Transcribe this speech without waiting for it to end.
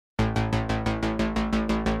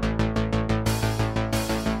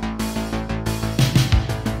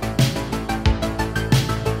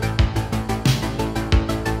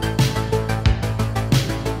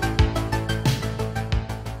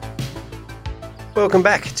Welcome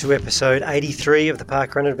back to episode 83 of the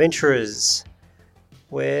Parkrun Adventurers,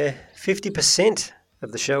 where 50%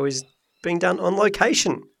 of the show is being done on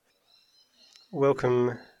location.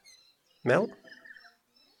 Welcome, Mel.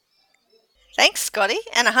 Thanks, Scotty.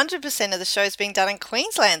 And 100% of the show is being done in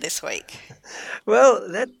Queensland this week. Well,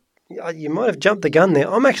 you might have jumped the gun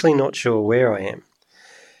there. I'm actually not sure where I am.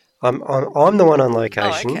 I'm the one on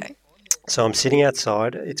location. Oh, okay. So I'm sitting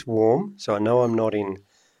outside. It's warm, so I know I'm not in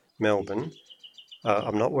Melbourne.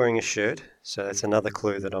 I'm not wearing a shirt, so that's another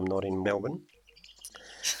clue that I'm not in Melbourne.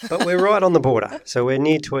 But we're right on the border, so we're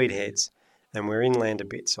near Tweed Heads, and we're inland a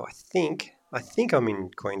bit. So I think I'm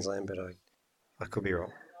in Queensland, but I could be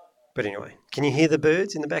wrong. But anyway, can you hear the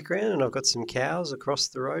birds in the background? And I've got some cows across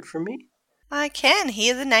the road from me. I can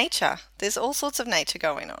hear the nature. There's all sorts of nature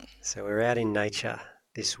going on. So we're out in nature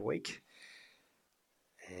this week,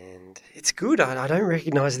 and it's good. I don't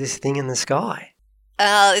recognise this thing in the sky.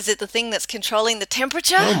 Is it the thing that's controlling the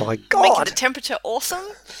temperature? Oh my God! Making the temperature awesome?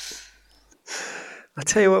 I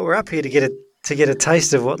tell you what, we're up here to get a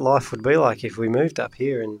taste of what life would be like if we moved up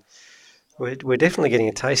here, and we're definitely getting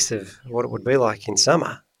a taste of what it would be like in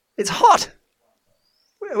summer. It's hot.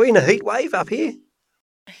 Are we in a heat wave up here?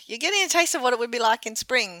 You're getting a taste of what it would be like in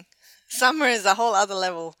spring. Summer is a whole other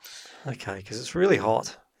level. Okay, because it's really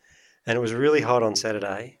hot, and it was really hot on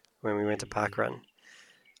Saturday when we went to parkrun.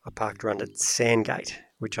 I parkrun at Sandgate,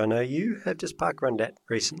 which I know you have just parkrun at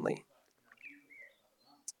recently.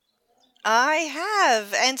 I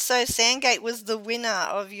have. And so Sandgate was the winner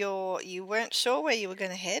of you weren't sure where you were going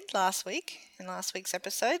to head last week, in last week's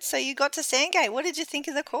episode. So you got to Sandgate. What did you think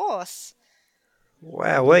of the course?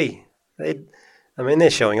 Wowee. They're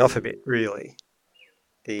showing off a bit, really.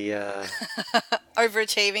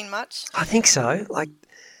 Overachieving much? I think so.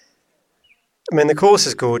 The course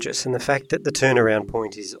is gorgeous, and the fact that the turnaround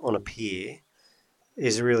point is on a pier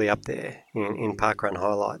is really up there in parkrun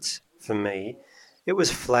highlights for me. It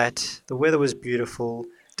was flat. The weather was beautiful.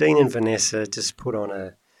 Dean and Vanessa just put on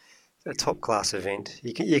a top-class event.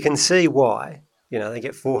 You can see why. They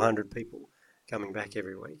get 400 people coming back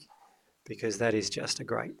every week because that is just a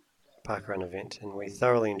great parkrun event, and we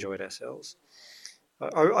thoroughly enjoyed ourselves.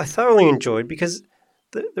 I thoroughly enjoyed because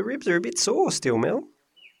the ribs are a bit sore still, Mel.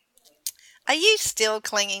 Are you still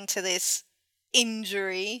clinging to this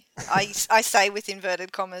injury? I say with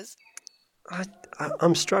inverted commas.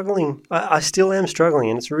 I'm struggling. I still am struggling,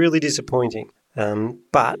 and it's really disappointing.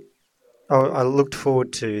 But I looked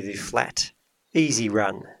forward to the flat, easy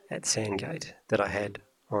run at Sandgate that I had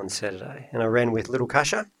on Saturday, and I ran with little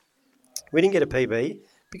Kasha. We didn't get a PB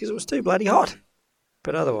because it was too bloody hot,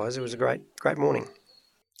 but otherwise it was a great morning.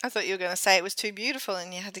 I thought you were going to say it was too beautiful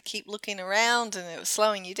and you had to keep looking around and it was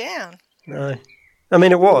slowing you down. No.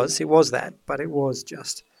 It was that, but it was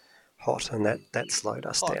just hot, and that slowed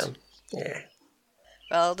us down. Yeah.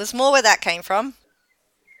 Well, there's more where that came from.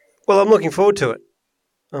 Well, I'm looking forward to it.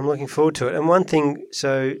 And one thing,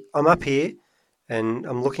 so I'm up here and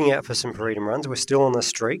I'm looking out for some freedom runs. We're still on the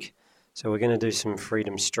streak, so we're going to do some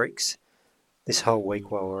freedom streaks this whole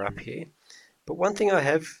week while we're up here. But one thing I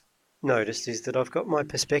have noticed is that I've got my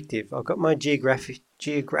perspective. I've got my geographic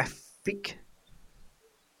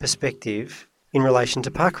perspective in relation to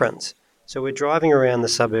parkruns. So we're driving around the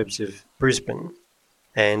suburbs of Brisbane,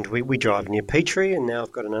 and we drive near Petrie, and now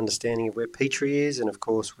I've got an understanding of where Petrie is, and of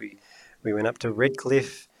course we went up to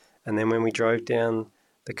Redcliffe, and then when we drove down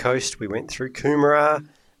the coast we went through Coomera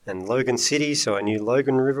and Logan City, so I knew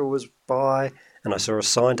Logan River was by, and I saw a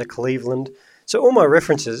sign to Cleveland. So all my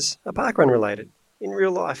references are parkrun related in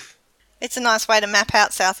real life. It's a nice way to map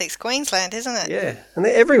out southeast Queensland, isn't it? Yeah, and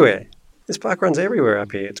they're everywhere. There's parkruns everywhere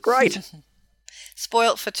up here. It's great.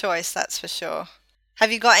 Spoilt for choice, that's for sure.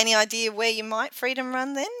 Have you got any idea where you might freedom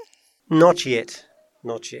run then? Not yet.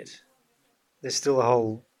 There's still a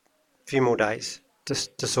whole few more days to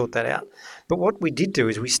sort that out. But what we did do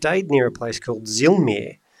is we stayed near a place called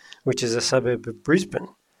Zillmere, which is a suburb of Brisbane.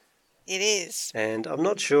 It is. And I'm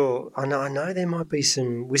not sure. I know there might be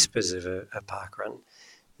some whispers of a parkrun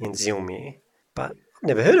in Zillmere, but I've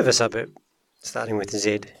never heard of a suburb starting with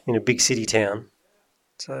Z in a big city town.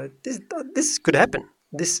 So this could happen.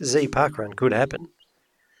 This Z parkrun could happen.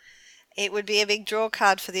 It would be a big draw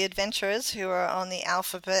card for the adventurers who are on the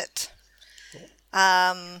alphabet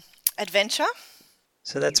adventure.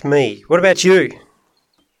 So that's me. What about you?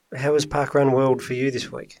 How was Parkrun World for you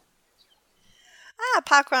this week?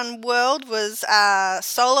 Parkrun World was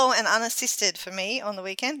solo and unassisted for me on the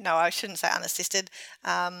weekend. No, I shouldn't say unassisted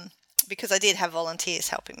because I did have volunteers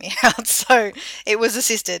helping me out, so it was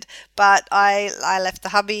assisted. But I left the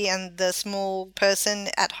hubby and the small person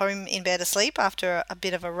at home in bed asleep after a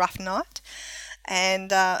bit of a rough night.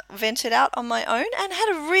 and ventured out on my own and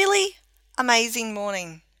had a really amazing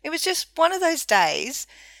morning. It was just one of those days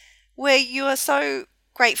where you are so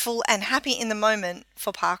grateful and happy in the moment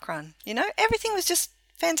for parkrun. You know, everything was just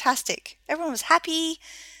fantastic. Everyone was happy.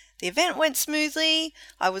 The event went smoothly.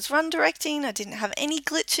 I was run directing. I didn't have any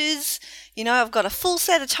glitches. You know, I've got a full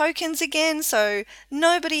set of tokens again, so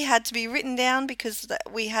nobody had to be written down because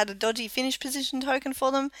we had a dodgy finish position token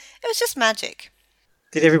for them. It was just magic.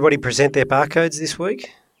 Did everybody present their barcodes this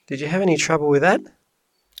week? Did you have any trouble with that?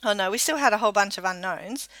 Oh no, we still had a whole bunch of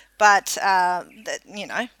unknowns, but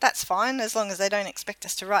that's fine as long as they don't expect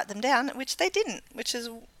us to write them down, which they didn't, which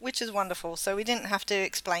is wonderful. So we didn't have to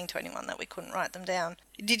explain to anyone that we couldn't write them down.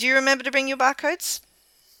 Did you remember to bring your barcodes?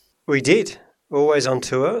 We did. Always on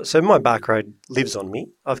tour. So my barcode lives on me.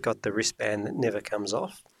 I've got the wristband that never comes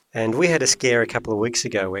off. And we had a scare a couple of weeks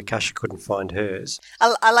ago where Kasha couldn't find hers.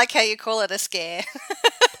 I like how you call it a scare.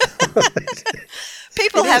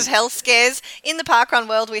 People have health scares. In the parkrun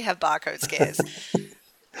world, we have barcode scares.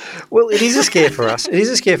 Well, it is a scare for us. It is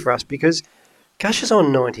a scare for us because Kasha's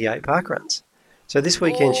on 98 parkruns. So this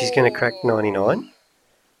weekend she's going to crack 99.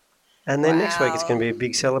 And then next week it's going to be a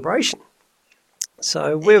big celebration.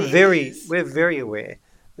 So we're very aware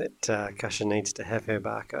that Kasha needs to have her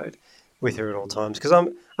barcode with her at all times because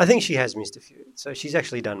I think she has missed a few. So she's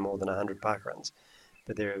actually done more than 100 parkruns.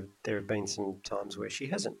 But there have been some times where she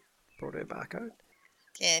hasn't brought her barcode.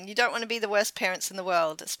 Yeah, and you don't want to be the worst parents in the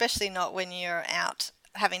world, especially not when you're out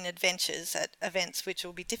having adventures at events which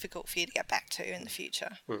will be difficult for you to get back to in the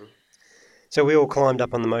future. Mm. So we all climbed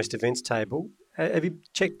up on the most events table. Have you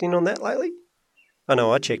checked in on that lately? I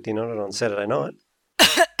know I checked in on it on Saturday night.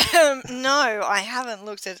 No, I haven't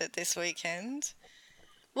looked at it this weekend.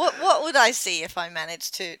 What would I see if I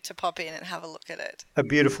managed to pop in and have a look at it? A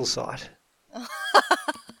beautiful sight.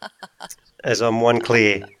 As I'm one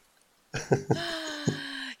clear.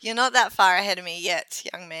 You're not that far ahead of me yet,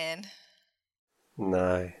 young man.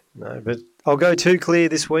 No, but I'll go 2 clear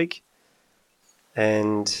this week,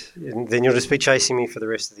 and then you'll just be chasing me for the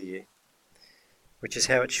rest of the year, which is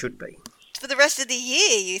how it should be. For the rest of the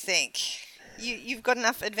year, you think? You've got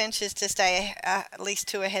enough adventures to stay at least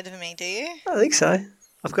 2 ahead of me, do you? I think so.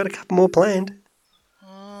 I've got a couple more planned.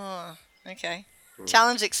 Oh, okay.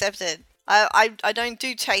 Challenge accepted. I don't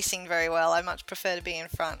do chasing very well. I much prefer to be in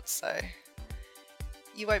front, so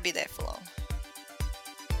you won't be there for long.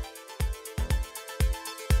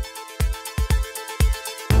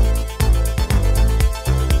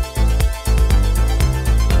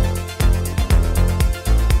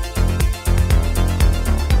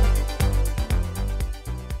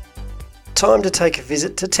 Time to take a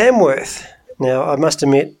visit to Tamworth. Now, I must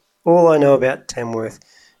admit, all I know about Tamworth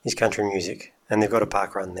is country music, and they've got a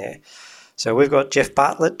parkrun there. So we've got Jeff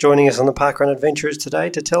Bartlett joining us on the Parkrun Adventurers today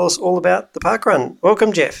to tell us all about the parkrun.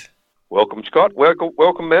 Welcome, Jeff. Welcome, Scott.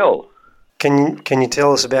 Welcome, Mel. Can you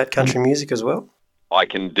tell us about country music as well? I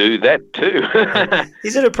can do that too.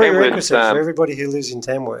 Is it a prerequisite for everybody who lives in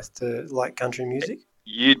Tamworth to like country music?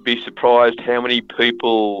 You'd be surprised how many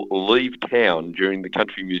people leave town during the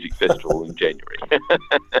Country Music Festival in January.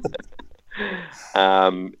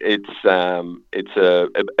 It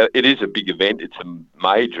is a big event. It's a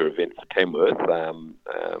major event for Tamworth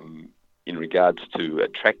in regards to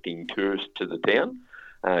attracting tourists to the town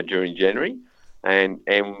during January, and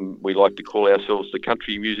we like to call ourselves the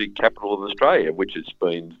country music capital of Australia, which has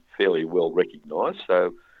been fairly well recognised.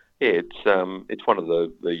 So, yeah, it's one of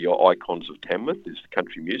the icons of Tamworth is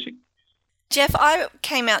country music. Jeff, I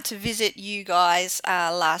came out to visit you guys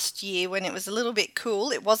last year when it was a little bit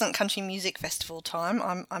cool. It wasn't Country Music Festival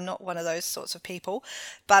time. I'm not one of those sorts of people.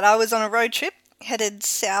 But I was on a road trip headed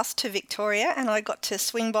south to Victoria and I got to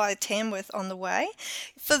swing by Tamworth on the way.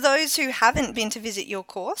 For those who haven't been to visit your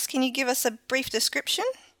course, can you give us a brief description?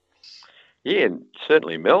 Yeah,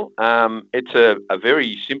 certainly, Mel. It's a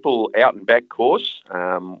very simple out-and-back course.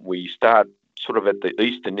 We start sort of at the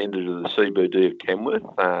eastern end of the CBD of Tamworth,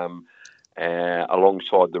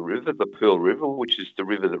 alongside the river, the Pearl River, which is the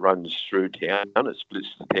river that runs through town. It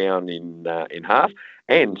splits the town in half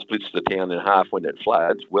and splits the town in half when it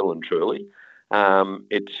floods, well and truly.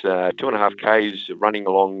 It's 2.5 k's running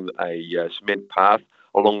along a cement path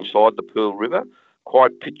alongside the Pearl River.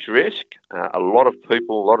 Quite picturesque. A lot of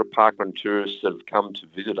people, a lot of parkrun tourists that have come to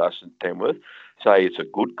visit us in Tamworth say it's a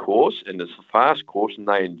good course and it's a fast course and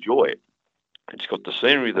they enjoy it. It's got the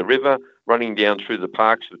scenery of the river running down through the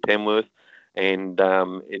parks of Tamworth, and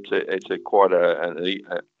it's quite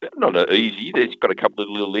not easy. There's got a couple of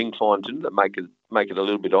little inclines in it that make it a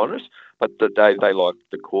little bit onerous, but they like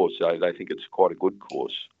the course. So they think it's quite a good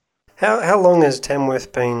course. How long has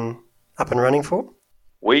Tamworth been up and running for?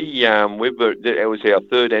 It was our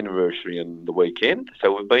third anniversary on the weekend,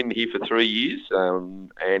 so we've been here for 3 years,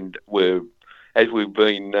 and as we've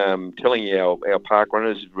been telling our park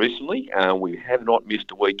runners recently, we have not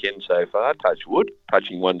missed a weekend so far. Touch wood,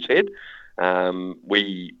 touching one's head.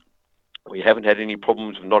 We haven't had any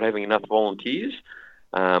problems with not having enough volunteers,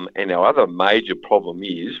 and our other major problem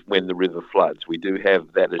is when the river floods. We do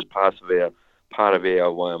have that as part of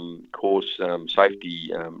our course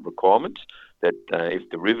safety requirements. That if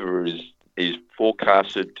the river is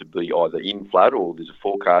forecasted to be either in flood or there's a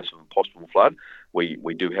forecast of a possible flood,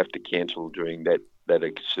 we do have to cancel during that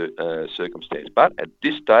circumstance. But at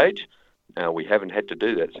this stage, we haven't had to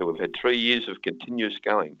do that. So we've had 3 years of continuous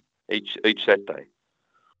going each Saturday.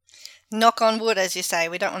 Knock on wood, as you say.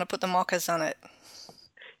 We don't want to put the mockers on it.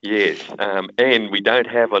 Yes, and we don't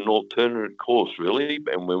have an alternate course really,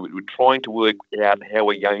 and we're trying to work out how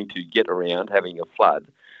we're going to get around having a flood.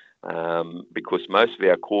 Because most of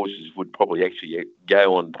our courses would probably actually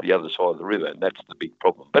go on to the other side of the river, and that's the big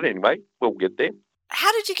problem. But anyway, we'll get there.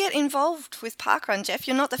 How did you get involved with Parkrun, Jeff?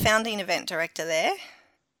 You're not the founding event director there.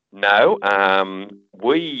 No,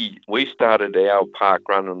 we started our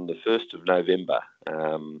parkrun on the 1st of November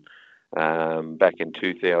back in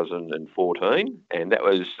 2014, and that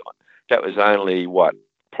was only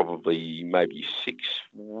probably maybe 6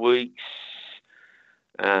 weeks.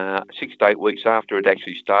 6 to 8 weeks after it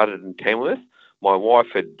actually started in Tamworth. My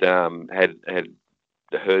wife had heard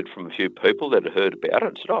from a few people that had heard about it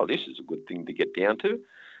and said, "Oh, this is a good thing to get down to."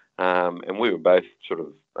 And we were both sort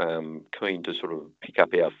of keen to sort of pick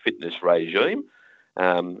up our fitness regime.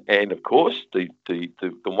 And of course, the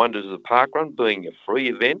wonders of the parkrun being a free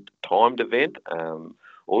event, timed event.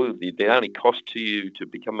 All the only cost to you to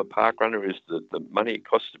become a parkrunner is the money it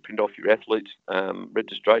costs to print off your athlete's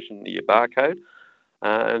registration, your barcode.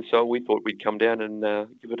 And so we thought we'd come down and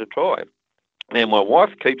give it a try. Now, my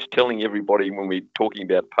wife keeps telling everybody when we're talking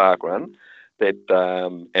about parkrun that,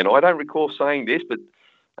 and I don't recall saying this, but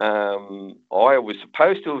I was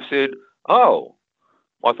supposed to have said, "Oh,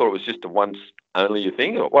 I thought it was just a once only a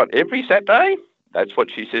thing." What, every Saturday? That's what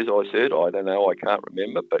she says I said. I don't know. I can't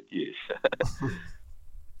remember, but yes.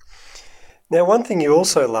 Now, one thing you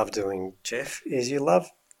also love doing, Jeff, is you love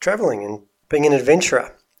travelling and being an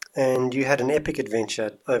adventurer. And you had an epic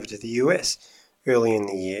adventure over to the US early in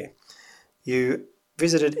the year. You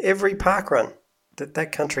visited every parkrun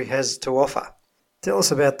that country has to offer. Tell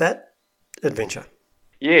us about that adventure.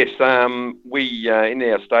 Yes, we in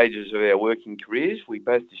our stages of our working careers, we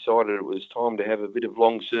both decided it was time to have a bit of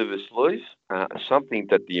long service leave, something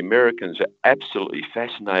that the Americans are absolutely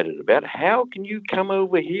fascinated about. How can you come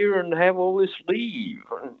over here and have all this leave?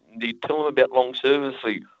 And you tell them about long service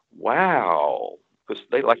leave. Wow. Because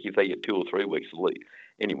they're lucky if they get 2 or 3 weeks of leave.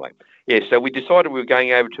 Anyway, so we decided we were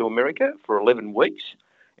going over to America for 11 weeks.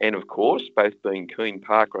 And of course, both being keen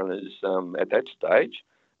parkrunners at that stage,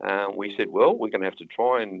 we said, well, we're going to have to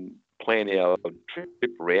try and plan our trip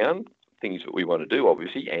around things that we want to do,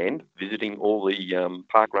 obviously, and visiting all the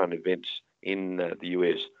parkrun events in the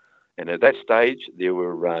US. And at that stage, there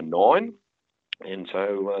were 9. And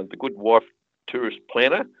so the good wife tourist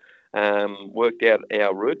planner worked out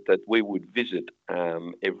our route that we would visit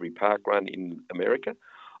every parkrun in America.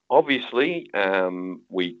 Obviously,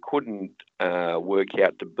 we couldn't work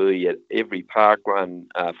out to be at every parkrun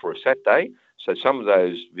for a Saturday, so some of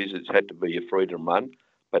those visits had to be a freedom run.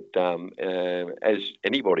 But as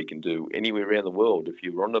anybody can do anywhere around the world, if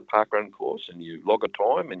you're on the parkrun course and you log a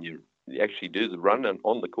time and you actually do the run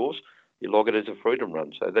on the course, you log it as a freedom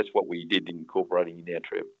run. So that's what we did incorporating in our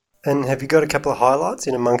trip. And have you got a couple of highlights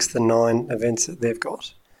in amongst the 9 events that they've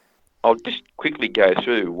got? I'll just quickly go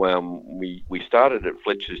through. We started at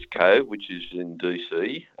Fletcher's Cove, which is in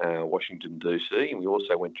DC, Washington, DC, and we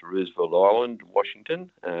also went to Roosevelt Island,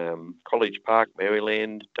 Washington, College Park,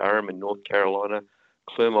 Maryland, Durham in North Carolina,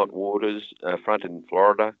 Clermont Waters, Front in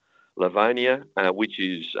Florida, Livonia, which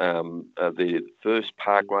is the first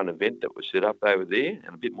parkrun event that was set up over there,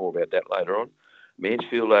 and a bit more about that later on,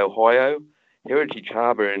 Mansfield, Ohio, Heritage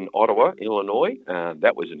Harbour in Ottawa, Illinois.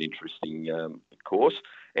 That was an interesting course.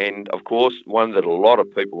 And, of course, one that a lot of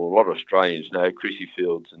Australians know, Crissy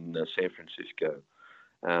Fields in San Francisco.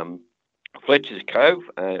 Fletcher's Cove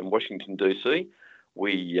in Washington, D.C.,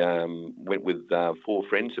 we went with 4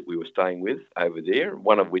 friends that we were staying with over there,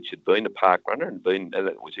 one of which had been a parkrunner and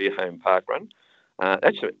that was their home parkrun.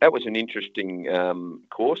 That was an interesting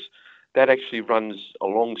course. That actually runs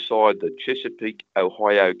alongside the Chesapeake,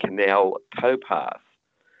 Ohio Canal towpath.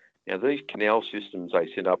 Now, these canal systems they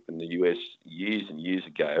set up in the US years and years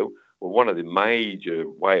ago were one of the major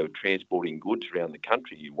way of transporting goods around the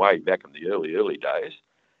country way back in the early days.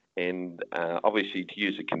 And obviously, to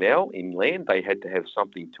use a canal inland, they had to have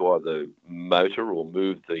something to either motor or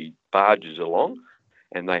move the barges along,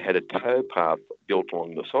 and they had a towpath built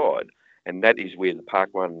along the side. And that is where the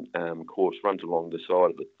parkrun course runs along the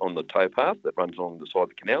side on the towpath that runs along the side of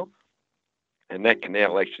the canal. And that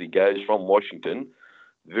canal actually goes from Washington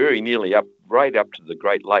very nearly right up to the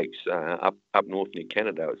Great Lakes, up north near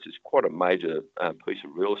Canada. It's just quite a major piece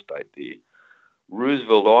of real estate there.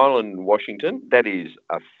 Roosevelt Island, Washington, that is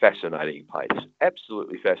a fascinating place,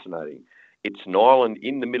 absolutely fascinating. It's an island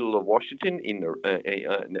in the middle of Washington in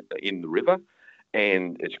the river,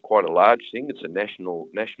 and it's quite a large thing. It's a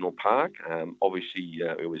national park. Obviously,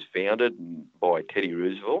 it was founded by Teddy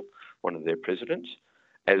Roosevelt, one of their presidents,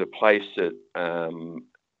 as a place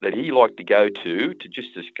that he liked to go to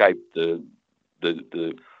just escape the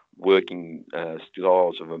working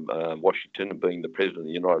styles of Washington and being the president of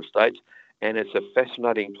the United States. And it's a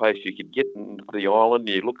fascinating place. You could get into the island,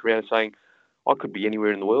 you look around saying, I could be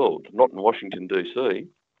anywhere in the world, not in Washington, D.C.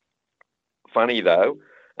 Funny though,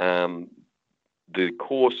 the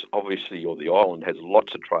course obviously, or the island, has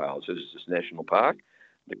lots of trails. It's this national park.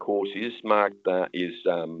 The course is marked,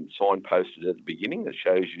 signposted at the beginning. It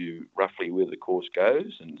shows you roughly where the course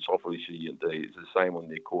goes, and it's obviously the same on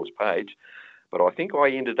their course page. But I think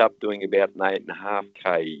I ended up doing about an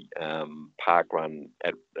 8.5K park run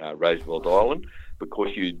at Roosevelt Island,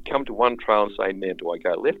 because you'd come to one trail and say, now, do I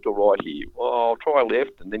go left or right here? Well, I'll try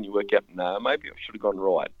left, and then you work out, no, maybe I should have gone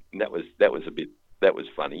right. And that was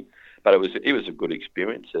funny. But it was a good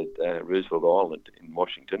experience at Roosevelt Island in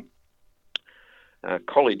Washington.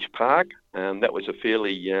 College Park, that was a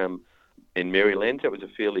fairly, in Maryland, that was a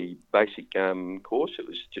fairly basic course. It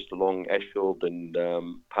was just along asphalt and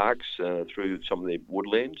parks through some of the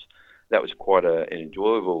woodlands. That was quite an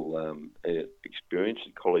enjoyable experience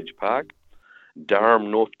at College Park.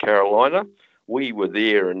 Durham, North Carolina, we were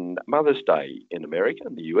there on Mother's Day in America,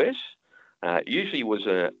 in the US. It usually was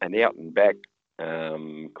an out and back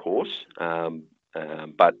course,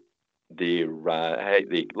 but the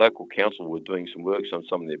local council were doing some works on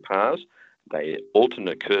some of their paths. The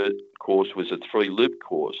alternate course was a 3-loop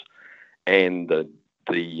course, and the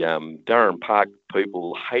Durham Park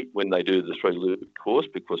people hate when they do the 3-loop course,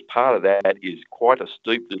 because part of that is quite a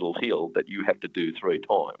steep little hill that you have to do 3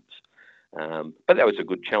 times. But that was a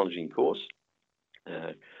good challenging course.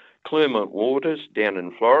 Clermont Waters down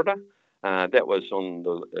in Florida. That was on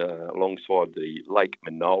alongside the Lake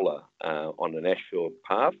Manola on an asphalt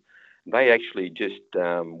path. They actually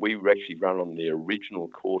we were actually run on the original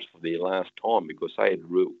course for their last time, because they had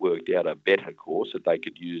worked out a better course that they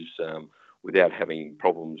could use without having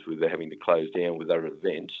problems with having to close down with other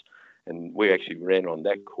events. And we actually ran on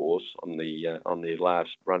that course on their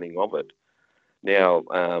last running of it. Now,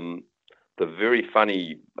 the very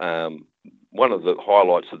funny, one of the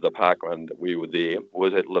highlights of the park run that we were there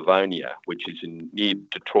was at Livonia, which is near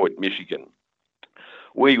Detroit, Michigan.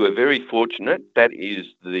 We were very fortunate. That is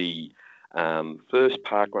the first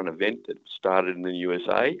parkrun event that started in the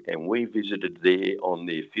USA, and we visited there on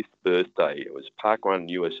their 5th birthday. It was Parkrun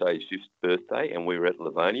USA's 5th birthday, and we were at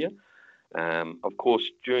Livonia. Of course,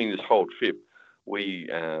 during this whole trip, we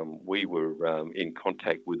were in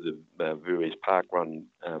contact with the various parkrun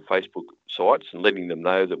Facebook sites and letting them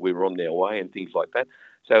know that we were on their way and things like that.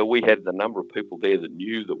 So we had a number of people there that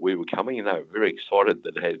knew that we were coming, and they were very excited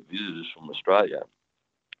that they had visitors from Australia.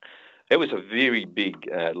 It was a very big,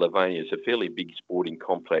 Livonia is a fairly big sporting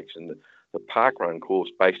complex, and the parkrun course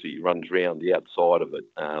basically runs around the outside of it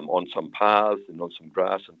on some paths and on some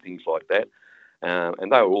grass and things like that.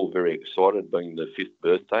 And they were all very excited, being the 5th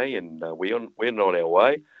birthday, and we went on our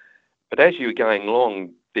way. But as you were going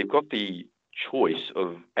along, they've got the choice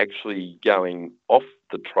of actually going off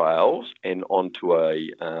the trails and onto a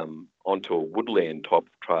woodland type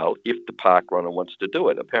of trail if the park runner wants to do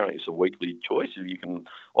it. Apparently it's a weekly choice. You can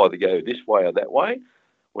either go this way or that way.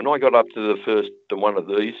 When I got up to the first one of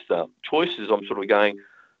these choices, I'm sort of going,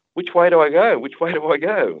 which way do I go? Which way do I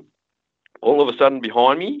go? All of a sudden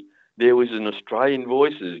behind me, there was an Australian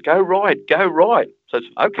voice, go right, go right. So it's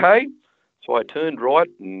okay. So I turned right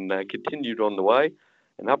and continued on the way.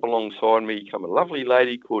 And up alongside me came a lovely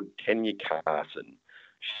lady called Tanya Carson.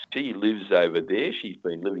 She lives over there. She's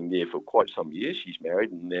been living there for quite some years. She's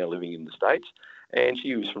married and now living in the States. And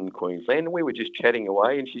she was from Queensland. And we were just chatting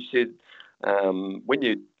away. And she said, when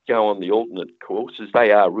you go on the alternate courses,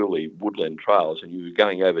 they are really woodland trails. And you're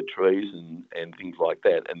going over trees and things like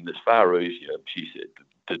that. And it's far easier, she said,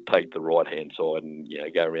 to take the right-hand side and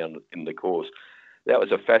go around in the course. That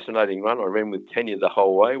was a fascinating run. I ran with Tanya the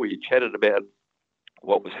whole way. We chatted about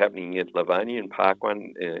what was happening at Livonia and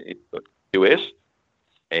Parkrun in the US.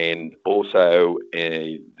 and also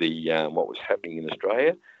what was happening in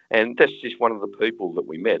Australia. And that's just one of the people that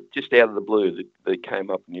we met, just out of the blue, that came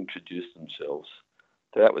up and introduced themselves.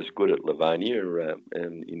 So that was good at Livonia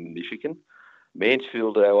in Michigan.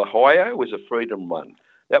 Mansfield, Ohio, was a freedom run.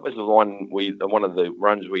 That was one of the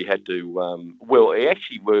runs we had to. We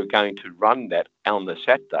actually were going to run that on the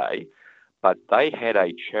Saturday, but they had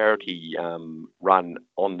a charity run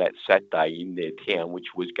on that Saturday in their town,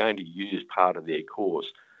 which was going to use part of their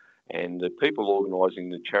course. And the people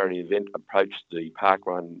organising the charity event approached the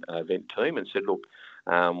parkrun event team and said, look,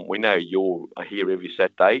 we know you're here every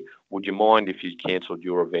Saturday. Would you mind if you cancelled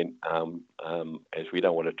your event, as we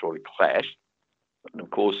don't want to try to clash? And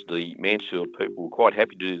of course, the Mansfield people were quite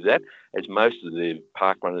happy to do that, as most of the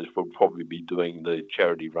park runners would probably be doing the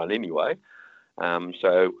charity run anyway.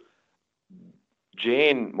 So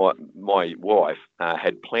Jan, my wife,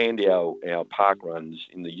 had planned our park runs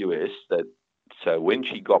in the US, so when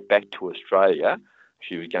she got back to Australia,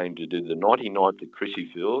 she was going to do the 99th at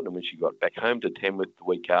Crissyfield, and when she got back home to Tamworth the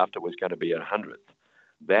week after, was going to be her 100th.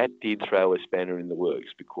 That did throw a spanner in the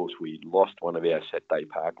works because we lost one of our Saturday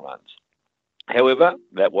park runs. However,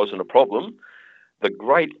 that wasn't a problem. The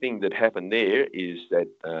great thing that happened there is that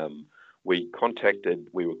we were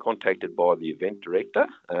contacted by the event director,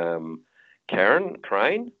 Karen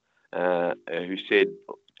Crane, who said,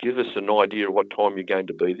 give us an idea of what time you're going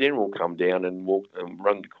to be there and we'll come down and walk and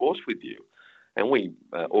run the course with you. And we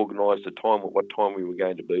organised the time at what time we were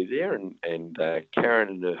going to be there, and Karen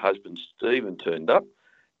and her husband Stephen turned up.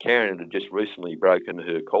 Karen had just recently broken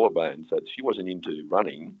her collarbone, so she wasn't into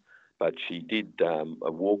running, but she did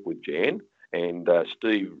a walk with Jan, and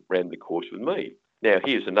Steve ran the course with me. Now,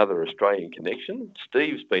 here's another Australian connection.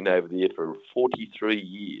 Steve's been over there for 43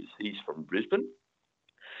 years. He's from Brisbane.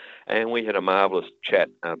 And we had a marvellous chat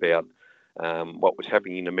about what was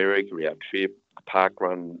happening in America, our trip, the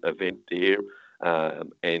parkrun event there.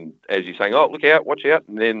 And as he's saying, oh, look out, watch out.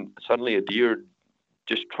 And then suddenly a deer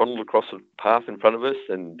just trundled across the path in front of us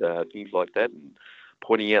and things like that, and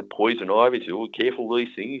pointing out poison ivy. So, oh, careful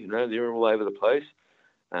these things, they're all over the place.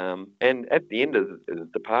 And at the end of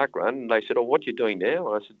the park run, they said, oh, what are you doing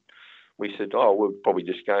now? And we said, oh, we're probably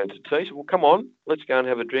just going to tea. He said, well, come on, let's go and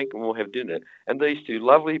have a drink and we'll have dinner. And these two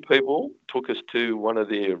lovely people took us to one of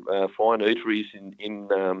their fine eateries in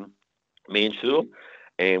Mansfield,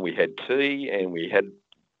 and we had tea and we had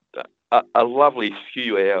a lovely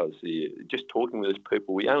few hours there just talking with these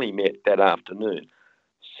people. We only met that afternoon.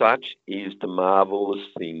 Such is the marvellous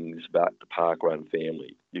things about the parkrun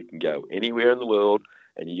family. You can go anywhere in the world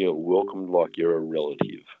and you're welcomed like you're a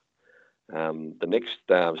relative. The next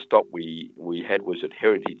stop we had was at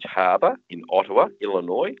Heritage Harbour in Ottawa,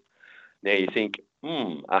 Illinois. Now you think,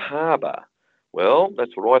 a harbour. Well,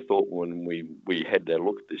 that's what I thought when we had a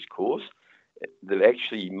look at this course. They've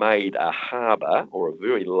actually made a harbour, or a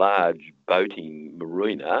very large boating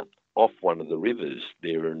marina, off one of the rivers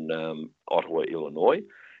there in Ottawa, Illinois,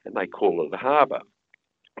 and they call it a harbour.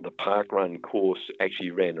 The parkrun course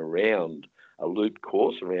actually ran around a loop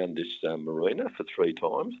course around this marina for 3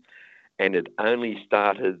 times, and it only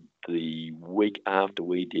started the week after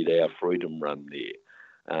we did our freedom run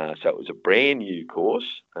there. So it was a brand new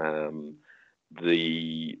course.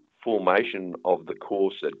 The formation of the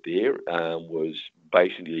course there was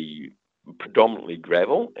basically predominantly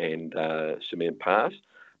gravel and cement paths,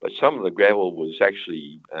 but some of the gravel was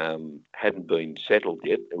actually hadn't been settled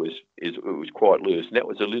yet. It was quite loose, and that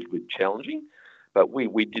was a little bit challenging. But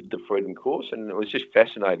we did the freedom course, and it was just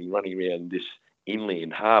fascinating running around this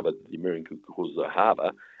inland harbour, the American calls the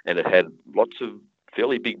harbour, and it had lots of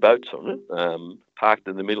fairly big boats on it, parked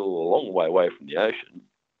in the middle, a long way away from the ocean.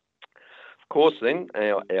 Of course, then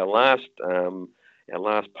our last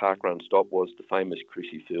parkrun stop was the famous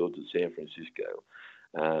Crissy Fields at San Francisco.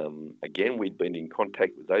 Again, we'd been in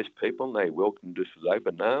contact with those people, and they welcomed us with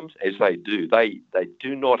open arms, as they do. They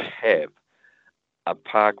do not have a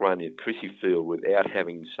park run in Crissyfield without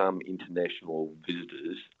having some international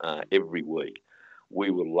visitors every week. We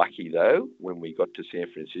were lucky, though, when we got to San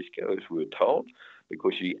Francisco, as we were told,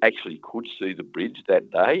 because you actually could see the bridge that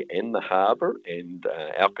day and the harbour and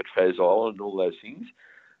Alcatraz Island and all those things.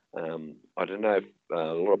 I don't know if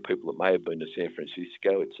a lot of people that may have been to San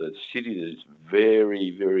Francisco, it's a city that is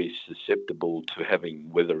very, very susceptible to having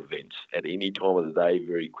weather events at any time of the day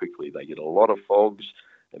very quickly. They get a lot of fogs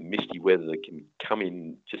and misty weather that can come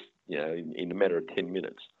in just, in a matter of 10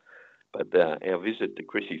 minutes. But our visit to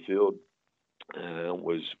Crissyfield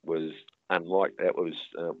was unlike that.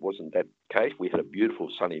 Wasn't that case. We had a beautiful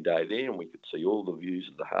sunny day there, and we could see all the views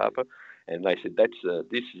of the harbour. And they said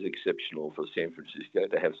this is exceptional for San Francisco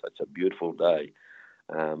to have such a beautiful day.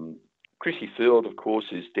 Chrissy Field, of course,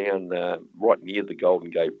 is down right near the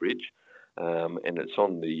Golden Gate Bridge, and it's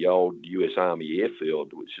on the old US Army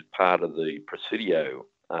airfield, which is part of the Presidio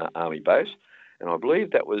Army base. And I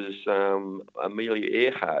believe that was Amelia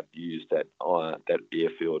Earhart used that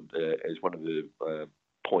airfield as one of the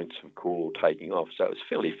points of call taking off. So it's a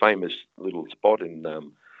fairly famous little spot in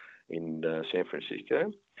San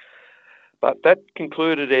Francisco. But that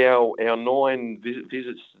concluded our 9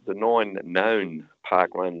 visits to the 9 known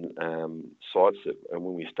parkrun sites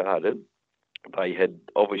when we started. They had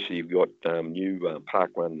obviously got new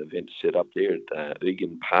parkrun events set up there at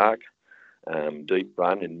Egan Park, Deep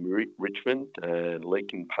Run in Richmond,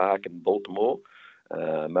 Lincoln Park in Baltimore,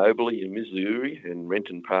 Moberly in Missouri, and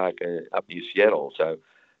Renton Park up near Seattle. So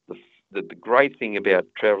the great thing about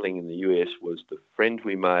travelling in the US was the friends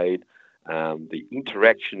we made, the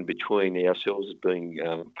interaction between ourselves as being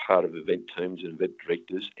part of event teams and event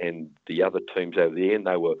directors and the other teams over there, and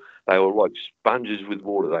they were like sponges with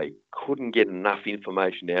water. They couldn't get enough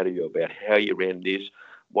information out of you about how you ran this,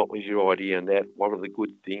 what was your idea on that, what are the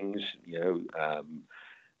good things. It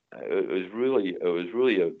was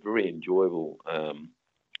really a very enjoyable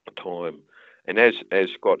time. And as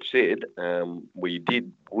Scott said, we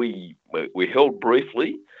held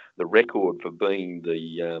briefly the record for being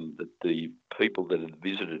the people that had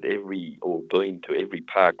visited been to every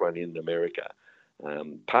parkrun in America.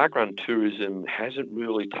 Parkrun tourism hasn't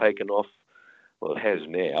really taken off. Well, it has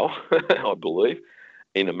now, I believe,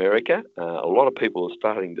 in America. A lot of people are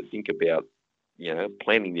starting to think about,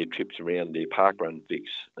 planning their trips around their parkrun fix,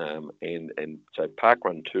 and so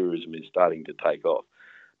parkrun tourism is starting to take off.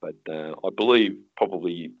 But I believe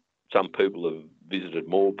probably some people have visited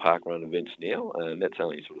more parkrun events now, and that's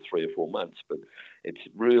only sort of 3 or 4 months. But it's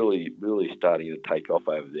really, really starting to take off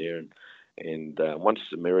over there. And once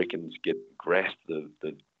Americans get grasp the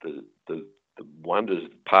wonders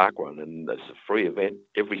of parkrun, and it's a free event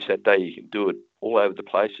every Saturday, you can do it all over the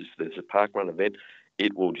place. If there's a parkrun event,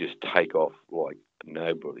 it will just take off like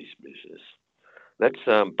nobody's business. That's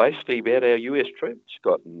basically about our US trip,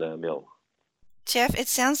 Scott and Mel. Jeff, it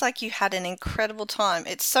sounds like you had an incredible time.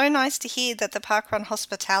 It's so nice to hear that the parkrun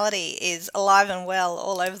hospitality is alive and well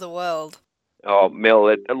all over the world. Oh, Mel,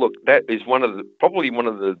 look, that is probably one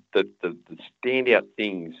of the standout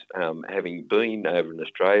things, having been over in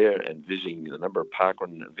Australia and visiting a number of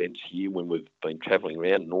parkrun events here when we've been travelling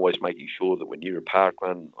around, and always making sure that we're near a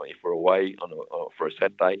parkrun if we're away for a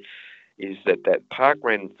Saturday, is that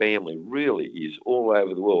parkrun family really is all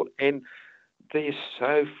over the world. And they're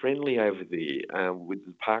so friendly over there with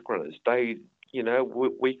the parkrunners. They,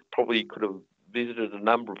 we probably could have visited a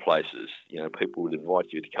number of places. People would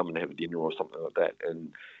invite you to come and have a dinner or something like that.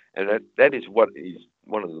 And that is what is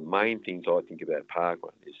one of the main things I think about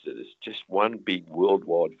parkrun, is that it's just one big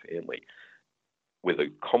worldwide family with a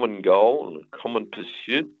common goal and a common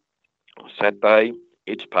pursuit. On Saturday,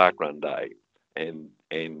 it's parkrun day. And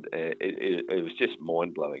it was just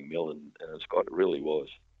mind-blowing, Mel and Scott. It really was.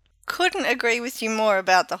 Couldn't agree with you more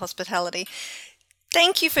about the hospitality.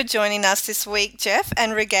 Thank you for joining us this week, Jeff,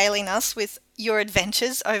 and regaling us with your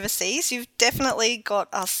adventures overseas. You've definitely got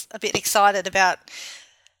us a bit excited about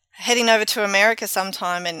heading over to America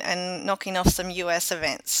sometime and knocking off some US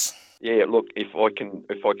events. Yeah, look, if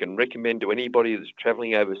I can recommend to anybody that's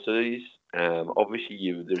travelling overseas,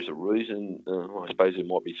 obviously there's a reason. I suppose there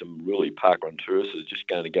might be some really parkrun tourists that are just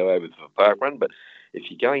going to go over for parkrun, but if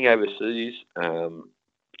you're going overseas,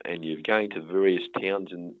 and you're going to various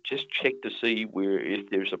towns, and just check to see if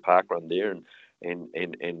there's a parkrun there,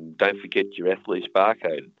 and don't forget your athlete's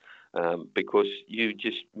barcode, because you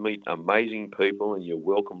just meet amazing people and you're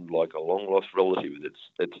welcomed like a long lost relative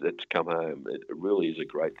that's come home. It really is a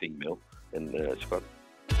great thing, Mel and Scott.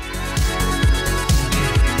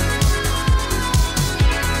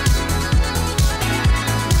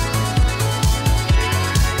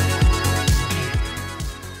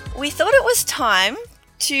 We thought it was time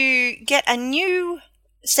to get a new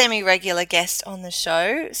semi-regular guest on the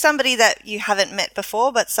show, somebody that you haven't met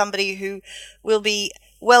before, but somebody who will be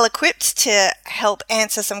well equipped to help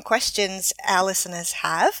answer some questions our listeners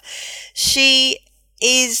have. She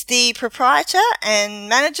is the proprietor and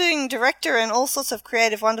managing director and all sorts of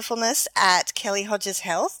creative wonderfulness at Kelly Hodges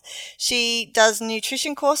Health. She does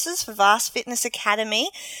nutrition courses for Vast Fitness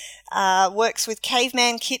Academy, works with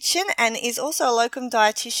Caveman Kitchen, and is also a locum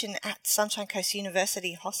dietitian at Sunshine Coast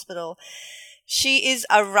University Hospital. She is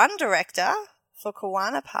a run director for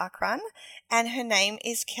Kawana Parkrun, and her name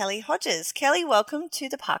is Kelly Hodges. Kelly, welcome to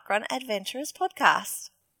the Parkrun Adventurers podcast.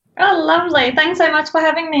 Oh, lovely. Thanks so much for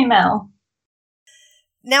having me, Mel.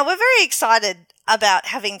 Now, we're very excited about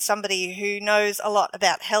having somebody who knows a lot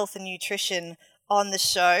about health and nutrition on the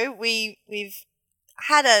show. We've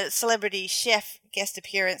had a celebrity chef guest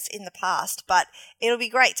appearance in the past, but it'll be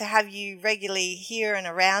great to have you regularly here and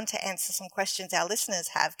around to answer some questions our listeners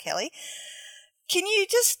have, Kelly. Can you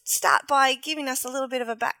just start by giving us a little bit of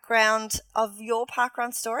a background of your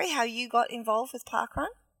parkrun story, how you got involved with parkrun?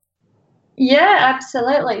 Yeah,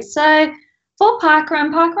 absolutely. So for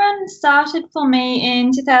parkrun started for me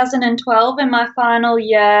in 2012 in my final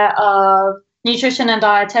year of nutrition and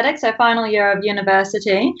dietetics, so final year of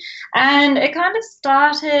university. And it kind of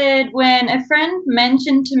started when a friend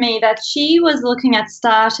mentioned to me that she was looking at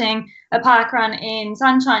starting a parkrun in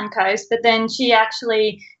Sunshine Coast, but then she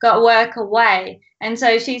actually got work away. And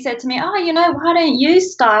so she said to me, oh, why don't you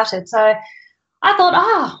start it? So I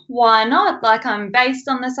thought, why not? Like, I'm based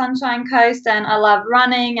on the Sunshine Coast and I love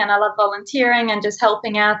running and I love volunteering and just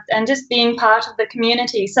helping out and just being part of the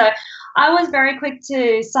community. So I was very quick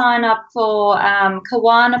to sign up for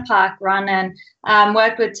Kawana Parkrun and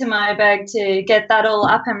worked with Tim Oberg to get that all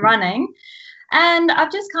up and running. And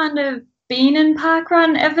I've just kind of been in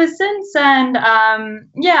parkrun ever since. And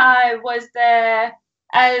I was there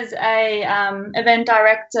as a event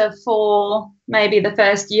director for maybe the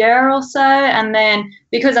first year or so. And then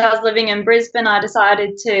because I was living in Brisbane, I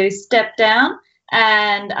decided to step down.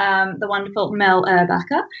 And the wonderful Mel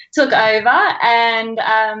Erbacher took over. And,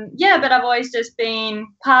 but I've always just been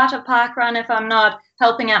part of parkrun. If I'm not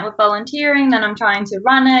helping out with volunteering, then I'm trying to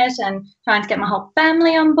run it and trying to get my whole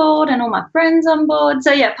family on board and all my friends on board.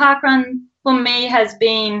 So, parkrun for me has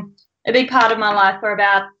been a big part of my life for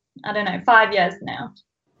about, 5 years now.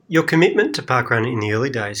 Your commitment to parkrun in the early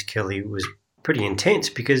days, Kelly, was pretty intense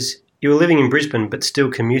because you were living in Brisbane but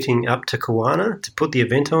still commuting up to Kawana to put the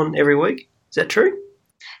event on every week. Is that true?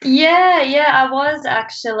 Yeah, I was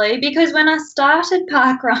actually, because when I started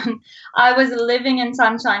parkrun, I was living in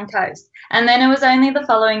Sunshine Coast, and then it was only the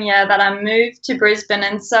following year that I moved to Brisbane,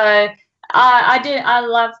 and so I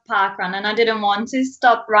love parkrun, and I didn't want to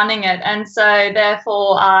stop running it, and so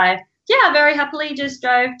therefore I very happily just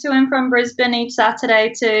drove to and from Brisbane each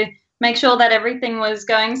Saturday to make sure that everything was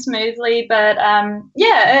going smoothly. But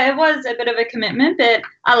it was a bit of a commitment, but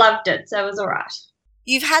I loved it, so it was all right.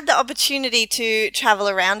 You've had the opportunity to travel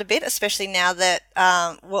around a bit, especially now that,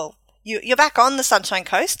 you're back on the Sunshine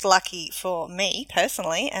Coast, lucky for me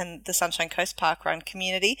personally and the Sunshine Coast Parkrun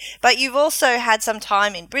community, but you've also had some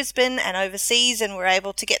time in Brisbane and overseas and were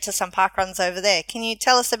able to get to some parkruns over there. Can you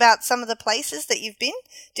tell us about some of the places that you've been,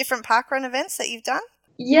 different parkrun events that you've done?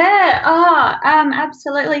 Yeah,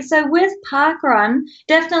 absolutely. So with parkrun,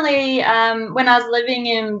 definitely when I was living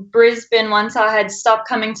in Brisbane, once I had stopped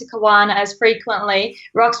coming to Kawana as frequently,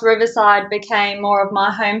 Rocks Riverside became more of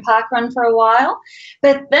my home parkrun for a while.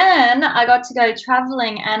 But then I got to go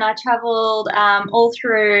travelling, and I travelled all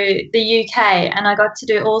through the UK, and I got to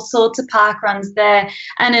do all sorts of parkruns there.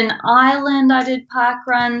 And in Ireland I did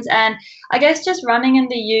parkruns, and I guess just running in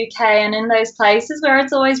the UK and in those places where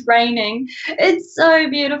it's always raining, it's so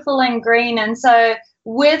beautiful and green. And so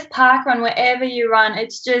with parkrun, wherever you run,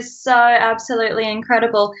 it's just so absolutely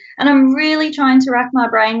incredible. And I'm really trying to rack my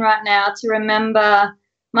brain right now to remember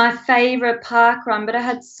my favourite parkrun, but it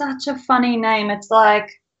had such a funny name. It's like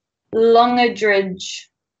Longadridge.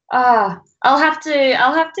 I'll have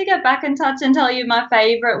to get back in touch and tell you my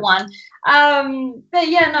favourite one.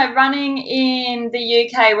 Running in the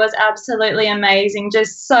UK was absolutely amazing.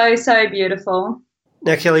 Just so beautiful.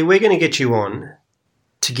 Now, Kelly, we're going to get you on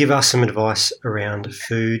to give us some advice around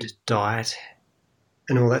food, diet,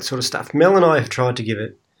 and all that sort of stuff. Mel and I have tried to give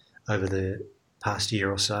it over the past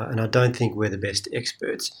year or so, and I don't think we're the best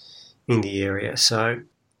experts in the area. So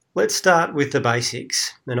let's start with the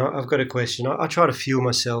basics. And I've got a question. I try to fuel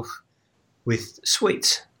myself with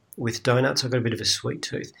sweets, with donuts. I've got a bit of a sweet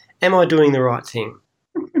tooth. Am I doing the right thing?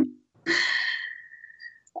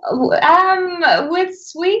 With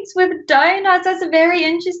sweets, with donuts, that's a very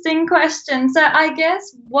interesting question. So I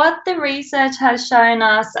guess what the research has shown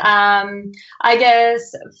us,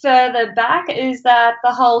 further back, is that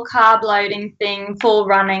the whole carb loading thing for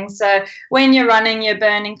running. So when you're running, you're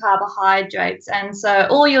burning carbohydrates. And so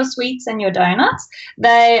all your sweets and your donuts,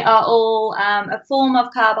 they are all a form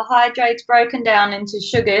of carbohydrates broken down into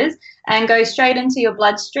sugars and go straight into your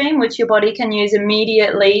bloodstream, which your body can use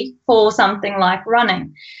immediately for something like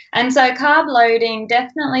running. And so carb loading,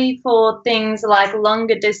 definitely for things like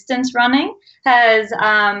longer distance running, has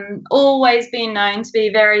always been known to be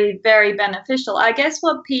very, very beneficial. I guess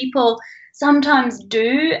what people sometimes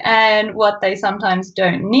do and what they sometimes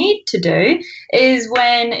don't need to do is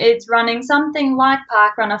when it's running something like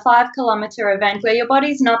parkrun, a 5-kilometre event where your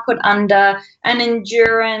body's not put under an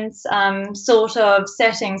endurance sort of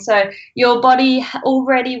setting. So your body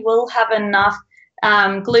already will have enough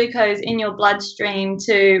glucose in your bloodstream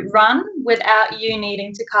to run without you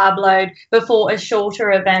needing to carb load before a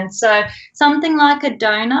shorter event. So something like a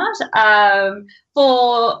donut,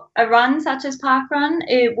 for a run such as parkrun,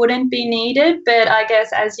 it wouldn't be needed, but I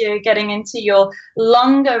guess as you're getting into your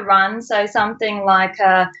longer run, so something like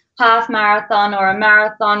a half marathon or a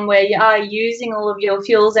marathon where you are using all of your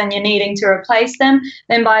fuels and you're needing to replace them,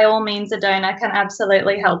 then by all means a donut can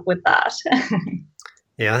absolutely help with that.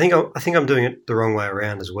 Yeah, I think I'm doing it the wrong way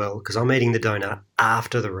around as well, because I'm eating the donut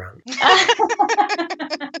after the run.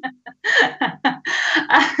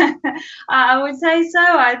 I would say so.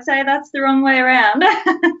 I'd say that's the wrong way around.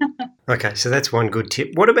 Okay, so that's one good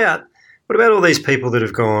tip. What about all these people that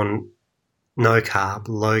have gone no carb,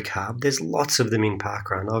 low carb? There's lots of them in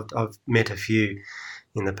parkrun. I've met a few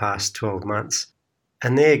in the past 12 months,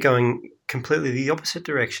 and they're going completely the opposite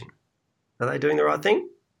direction. Are they doing the right thing?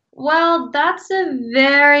 Well, that's a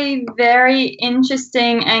very, very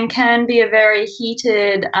interesting and can be a very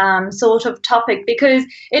heated sort of topic, because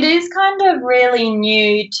it is kind of really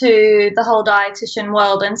new to the whole dietitian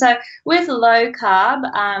world. And so with low carb,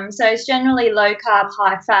 so it's generally low carb,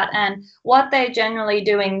 high fat. And what they're generally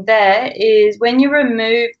doing there is when you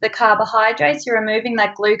remove the carbohydrates, you're removing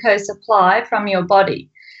that glucose supply from your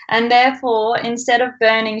body. And therefore, instead of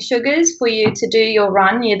burning sugars for you to do your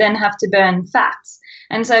run, you then have to burn fats.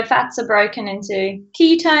 And so fats are broken into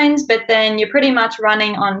ketones, but then you're pretty much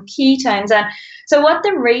running on ketones. And so what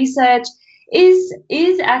the research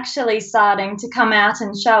is actually starting to come out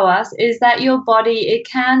and show us is that your body, it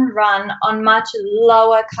can run on much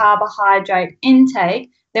lower carbohydrate intake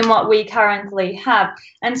than what we currently have.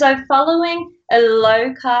 And so following a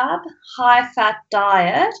low carb, high fat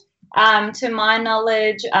diet, to my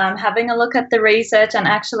knowledge, having a look at the research and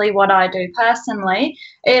actually what I do personally,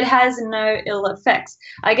 it has no ill effects.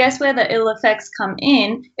 I guess where the ill effects come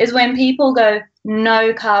in is when people go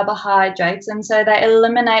no carbohydrates, and so they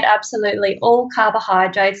eliminate absolutely all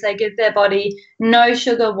carbohydrates. They give their body no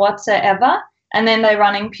sugar whatsoever, and then they're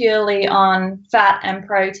running purely on fat and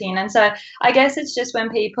protein. And so I guess it's just when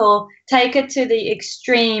people take it to the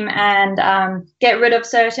extreme and get rid of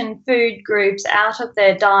certain food groups out of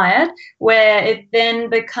their diet where it then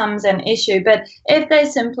becomes an issue. But if they're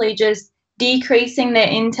simply just decreasing their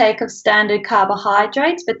intake of standard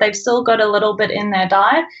carbohydrates, but they've still got a little bit in their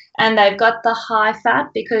diet, and they've got the high fat,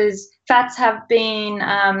 because fats have been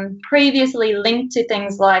previously linked to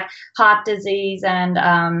things like heart disease and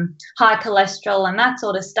high cholesterol and that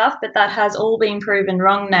sort of stuff, but that has all been proven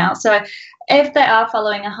wrong now. So if they are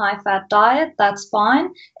following a high-fat diet, that's fine.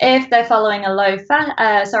 If they're following a low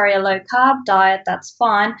carb diet, that's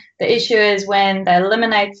fine. The issue is when they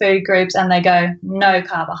eliminate food groups and they go no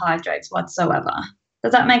carbohydrates whatsoever.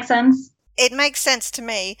 Does that make sense? It makes sense to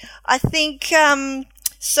me. I think,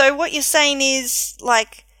 so what you're saying is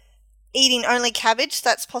like eating only cabbage,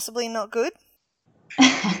 that's possibly not good?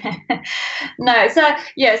 No, so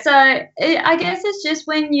I guess it's just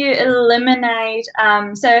when you eliminate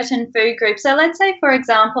certain food groups. So let's say, for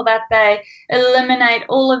example, that they eliminate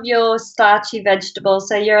all of your starchy vegetables.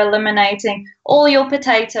 So you're eliminating all your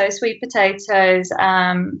potatoes, sweet potatoes,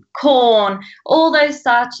 corn, all those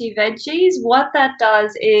starchy veggies. What that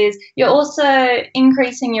does is you're also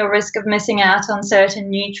increasing your risk of missing out on certain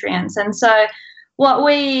nutrients. And so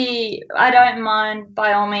I don't mind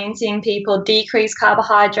by all means seeing people decrease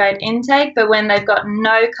carbohydrate intake, but when they've got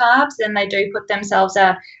no carbs, then they do put themselves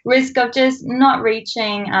at risk of just not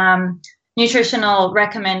reaching nutritional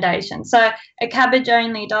recommendations. So a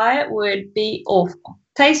cabbage-only diet would be awful,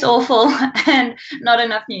 taste awful, and not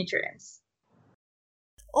enough nutrients.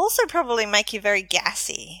 Also probably make you very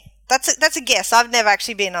gassy. That's a guess. I've never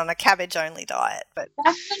actually been on a cabbage-only diet. But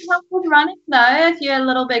that could help with running, though. If you're a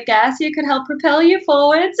little bit gassy, it could help propel you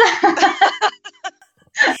forwards.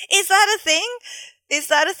 Is that a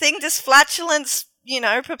thing? Does flatulence,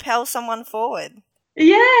 propel someone forward?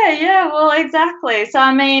 Yeah, well, exactly. So,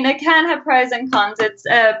 I mean, it can have pros and cons. It's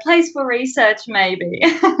a place for research, maybe.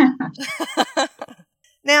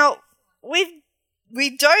 Now, we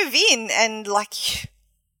dove in and,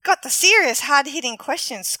 got the serious hard-hitting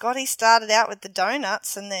questions. Scotty started out with the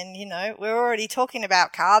donuts, and then, we're already talking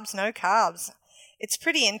about carbs, no carbs. It's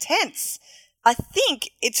pretty intense. I think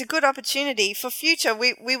it's a good opportunity for future.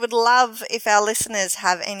 We would love if our listeners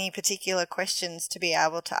have any particular questions to be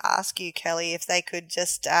able to ask you, Kelly, if they could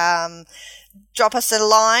just drop us a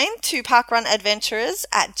line to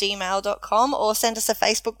parkrunadventurers@gmail.com or send us a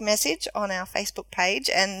Facebook message on our Facebook page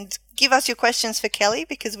and give us your questions for Kelly,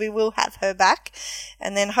 because we will have her back,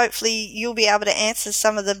 and then hopefully you'll be able to answer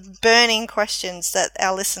some of the burning questions that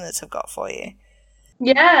our listeners have got for you.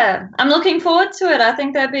 Yeah, I'm looking forward to it. I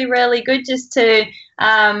think that'd be really good just to,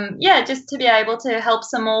 just to be able to help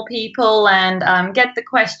some more people and get the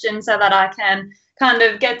questions so that I can kind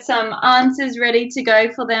of get some answers ready to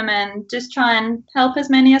go for them and just try and help as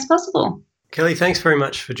many as possible. Kelly, thanks very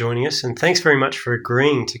much for joining us, and thanks very much for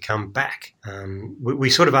agreeing to come back. We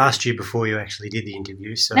sort of asked you before you actually did the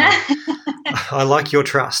interview, so I like your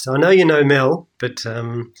trust. I know you know Mel, but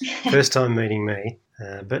first time meeting me.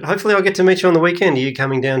 But hopefully I'll get to meet you on the weekend. Are you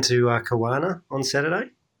coming down to Kawana on Saturday?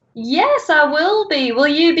 Yes, I will be. Will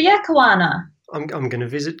you be at Kawana? I'm going to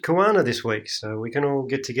visit Kawana this week, so we can all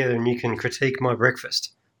get together and you can critique my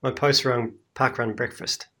breakfast, my post-run parkrun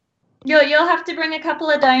breakfast. You'll have to bring a couple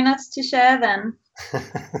of donuts to share then.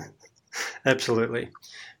 Absolutely.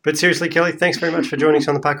 But seriously, Kelly, thanks very much for joining us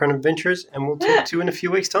on the Parkrun Adventurers, and we'll talk to you in a few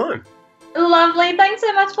weeks' time. Lovely. Thanks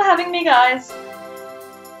so much for having me, guys.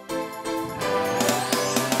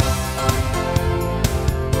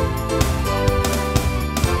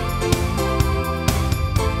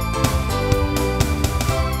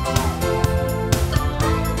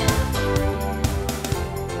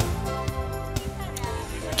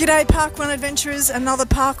 G'day Parkrun Adventurers, another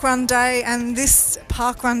parkrun day, and this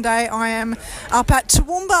parkrun day I am up at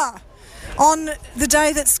Toowoomba on the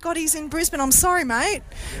day that Scotty's in Brisbane. I'm sorry mate,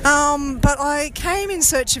 but I came in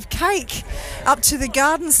search of cake up to the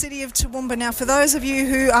garden city of Toowoomba. Now for those of you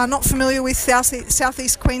who are not familiar with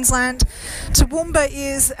southeast Queensland, Toowoomba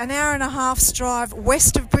is an hour and a half's drive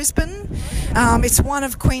west of Brisbane. It's one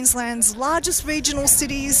of Queensland's largest regional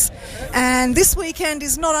cities, and this weekend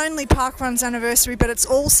is not only Parkrun's anniversary, but it's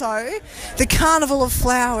also the Carnival of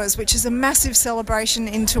Flowers, which is a massive celebration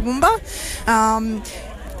in Toowoomba.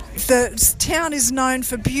 The town is known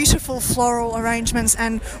for beautiful floral arrangements,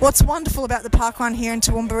 and what's wonderful about the parkrun here in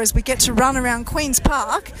Toowoomba is we get to run around Queen's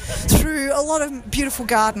Park through a lot of beautiful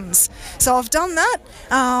gardens. So I've done that,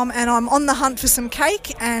 and I'm on the hunt for some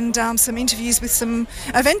cake and some interviews with some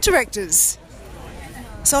event directors.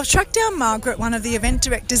 So I've tracked down Margaret, one of the event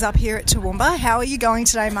directors up here at Toowoomba. How are you going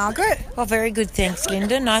today, Margaret? Well, very good, thanks,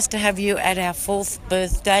 Linda. Nice to have you at our 4th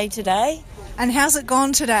birthday today. And how's it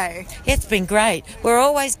gone today? It's been great. We're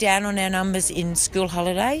always down on our numbers in school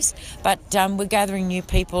holidays, but we're gathering new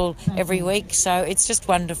people every week, so it's just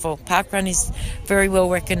wonderful. Parkrun is very well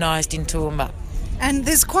recognised in Toowoomba. And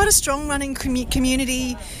there's quite a strong running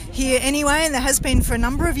community here anyway, and there has been for a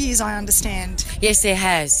number of years, I understand. Yes, there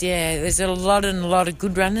has, yeah. There's a lot of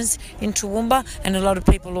good runners in Toowoomba, and a lot of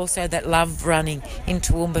people also that love running in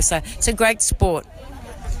Toowoomba, so it's a great sport.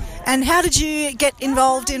 And how did you get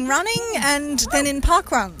involved in running and then in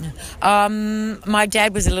parkrun? My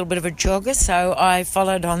dad was a little bit of a jogger, so I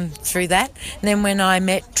followed on through that. And then when I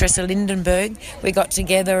met Tressa Lindenberg, we got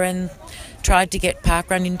together and tried to get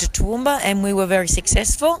parkrun into Toowoomba, and we were very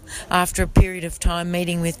successful after a period of time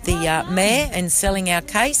meeting with the mayor and selling our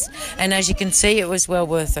case. And as you can see, it was well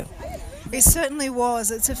worth it. It certainly was.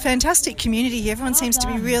 It's a fantastic community here. Everyone seems to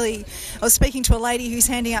be really... I was speaking to a lady who's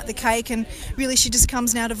handing out the cake, and really she just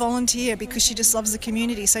comes now to volunteer because she just loves the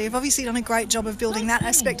community. So you've obviously done a great job of building that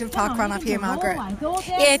aspect of parkrun up here, Margaret.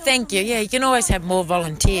 Yeah, thank you. Yeah, you can always have more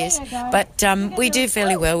volunteers, but we do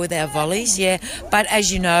fairly well with our volleys, yeah. But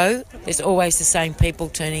as you know, there's always the same people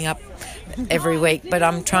turning up every week, but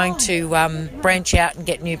I'm trying to branch out and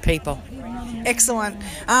get new people. Excellent.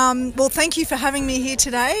 Well, thank you for having me here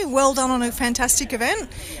today. Well done on a fantastic event.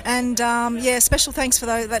 And, special thanks for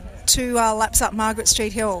that 2 laps up Margaret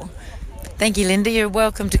Street Hill. Thank you, Linda. You're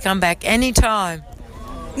welcome to come back anytime.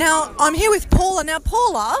 Now, I'm here with Paula. Now,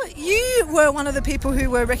 Paula, you were one of the people who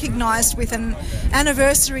were recognised with an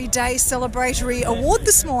Anniversary Day Celebratory Award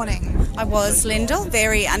this morning. I was, Lyndell.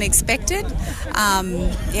 Very unexpected.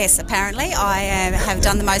 Yes, apparently. I have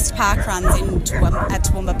done the most parkruns at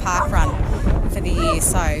Toowoomba Parkrun for the year,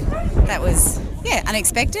 so that was,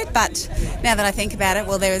 unexpected. But now that I think about it,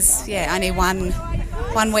 well, there was, only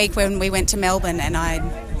one week when we went to Melbourne and I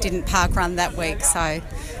didn't parkrun that week, so,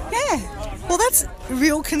 yeah. Well, that's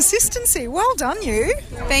real consistency. Well done, you.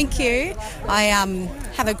 Thank you. I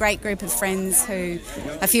have a great group of friends who,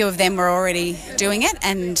 a few of them were already doing it,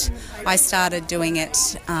 and I started doing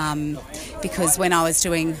it because when I was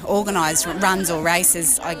doing organised runs or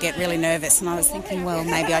races, I get really nervous, and I was thinking, well,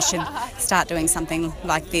 maybe I should start doing something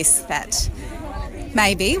like this that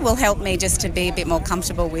maybe will help me just to be a bit more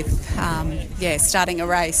comfortable with starting a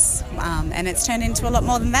race, and it's turned into a lot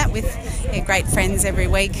more than that with great friends every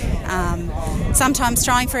week, sometimes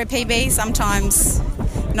trying for a PB, sometimes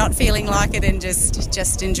not feeling like it and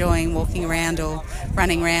just enjoying walking around or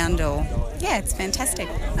running around, or it's fantastic.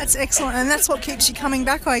 That's excellent, and that's what keeps you coming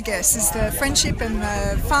back, I guess, is the friendship and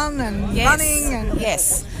the fun and running. And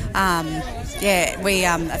yes,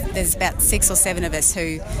 there's about 6 or 7 of us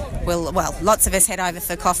who lots of us head over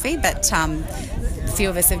for coffee, but a few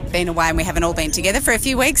of us have been away and we haven't all been together for a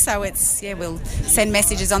few weeks, so we'll send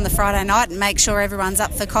messages on the Friday night and make sure everyone's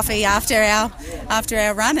up for coffee after our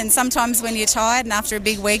run. And sometimes when you're tired and after a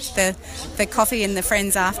big week, the coffee and the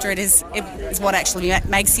friends after it is what actually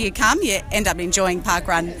makes you come. You end up enjoying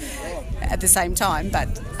parkrun at the same time,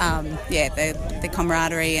 but the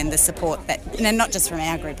camaraderie and the support and not just from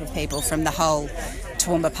our group of people, from the whole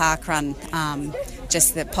Toowoomba parkrun,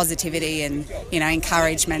 just the positivity and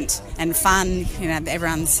encouragement and fun.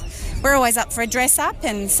 We're always up for a dress up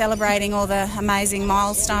and celebrating all the amazing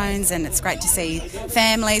milestones, and it's great to see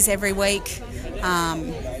families every week.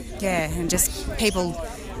 And just people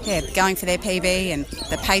going for their PB, and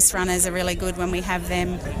the pace runners are really good when we have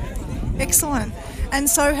them. Excellent. And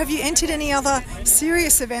so have you entered any other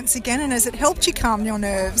serious events again, and has it helped you calm your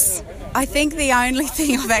nerves? I think the only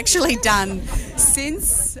thing I've actually done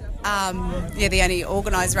since, the only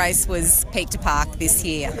organised race was Peak to Park this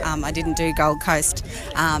year. I didn't do Gold Coast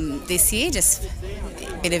this year, just a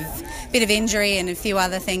bit of injury and a few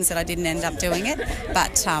other things that I didn't end up doing it.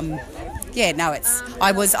 But I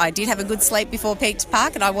did have a good sleep before Peak to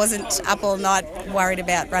Park, and I wasn't up all night worried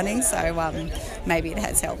about running, so maybe it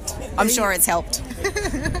has helped. I'm sure it's helped.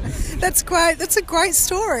 That's great. That's a great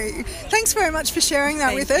story. Thanks very much for sharing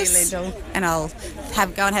that with us. Thank you, Lyndell. And I'll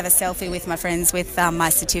go and have a selfie with my friends with my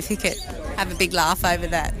certificate. Have a big laugh over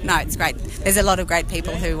that. No, it's great. There's a lot of great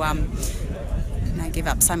people who give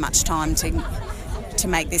up so much time to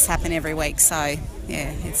make this happen every week. So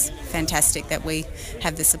it's fantastic that we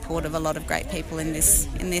have the support of a lot of great people in this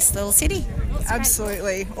little city.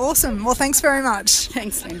 Absolutely. Awesome. Well, thanks very much.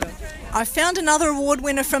 Thanks, Lyndall. I found another award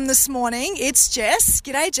winner from this morning. It's Jess.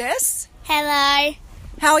 G'day, Jess. Hello.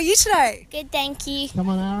 How are you today? Good, thank you. Come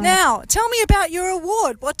on, Aaron. Now, tell me about your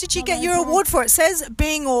award. What did you get your award for? It says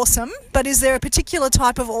being awesome, but is there a particular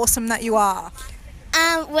type of awesome that you are?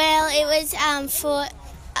 Well, it was for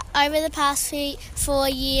over the past 4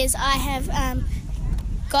 years I have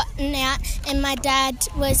gotten out, and my dad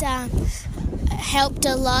was helped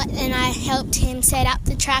a lot, and I helped him set up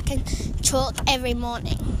the track and chalk every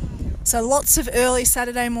morning. So lots of early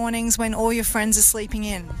Saturday mornings when all your friends are sleeping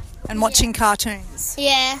in and watching cartoons.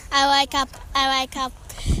 Yeah, I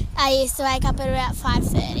used to wake up at about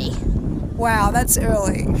 5:30. Wow, that's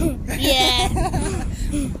early. Yeah.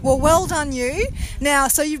 Well done you. Now,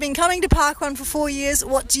 so you've been coming to parkrun for 4 years.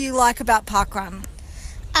 What do you like about parkrun?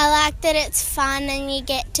 I like that it's fun and you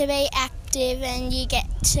get to be active and you get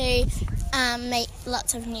to meet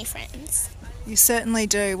lots of new friends. You certainly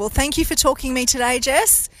do. Well, thank you for talking to me today,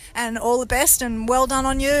 Jess, and all the best, and well done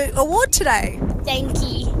on your award today. Thank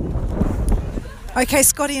you. Okay,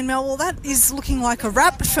 Scotty and Mel, well, that is looking like a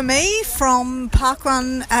wrap for me from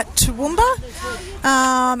Parkrun at Toowoomba.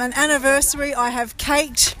 An anniversary, I have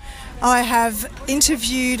caked, I have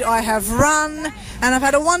interviewed, I have run, and I've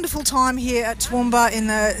had a wonderful time here at Toowoomba in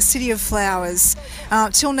the City of Flowers.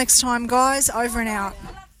 Till next time, guys, over and out.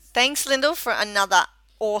 Thanks, Lyndell, for another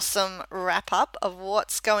awesome wrap-up of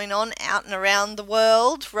what's going on out and around the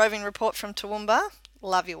world. Roving report from Toowoomba.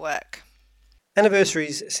 Love your work.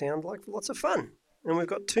 Anniversaries sound like lots of fun, and we've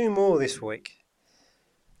got 2 more this week.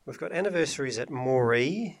 We've got anniversaries at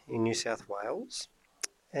Moree in New South Wales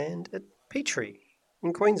and at Petrie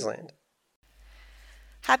in Queensland.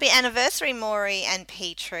 Happy anniversary, Maury and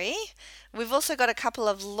Petrie. We've also got a couple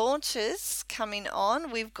of launches coming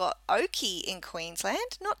on. We've got Oakey in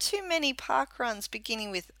Queensland. Not too many parkruns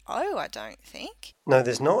beginning with O, I don't think. No,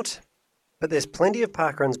 there's not, but there's plenty of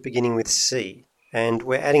parkruns beginning with C, and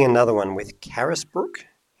we're adding another one with Carisbrook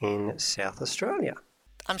in South Australia.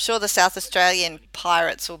 I'm sure the South Australian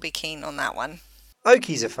Pirates will be keen on that one.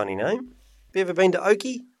 Oakey's a funny name. Have you ever been to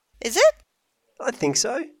Oakey? Is it? I think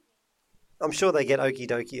so. I'm sure they get okie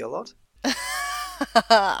dokie a lot.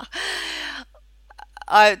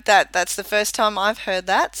 That's the first time I've heard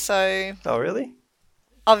that, so... Oh, really?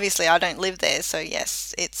 Obviously, I don't live there, so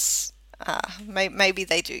yes, it's... maybe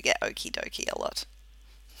they do get okie dokie a lot.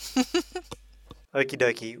 Okie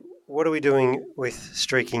dokie. What are we doing with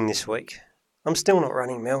streaking this week? I'm still not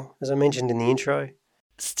running, Mel, as I mentioned in the intro.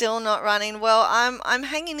 Still not running. Well, I'm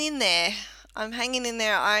hanging in there.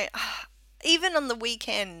 Even on the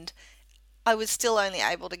weekend, I was still only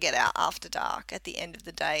able to get out after dark at the end of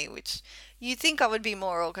the day, which you'd think I would be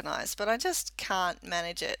more organised, but I just can't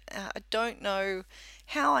manage it. I don't know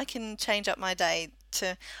how I can change up my day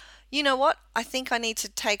to... You know what? I think I need to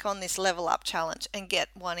take on this level up challenge and get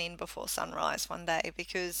one in before sunrise one day,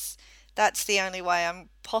 because that's the only way I'm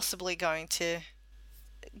possibly going to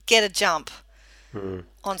get a jump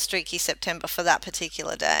on Streaky September for that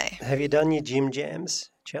particular day. Have you done your Gym Jams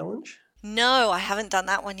challenge? No, I haven't done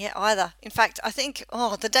that one yet either. In fact, I think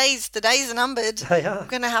the days are numbered. They are. I'm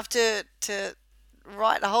going to have to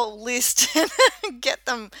write a whole list and get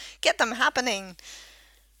them happening.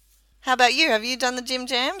 How about you? Have you done the Gym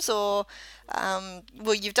Jams or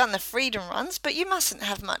well, you've done the freedom runs, but you mustn't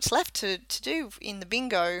have much left to do in the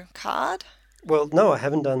bingo card. Well, no, I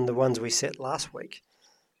haven't done the ones we set last week.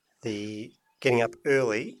 The getting up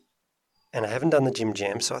early, and I haven't done the Gym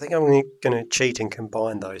Jam, so I think I'm going to cheat and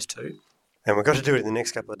combine those two. And we've got to do it in the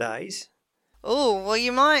next couple of days. Oh, well,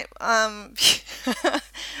 you might.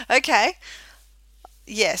 Okay.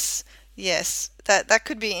 Yes. That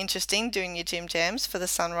could be interesting, doing your Gym Jams for the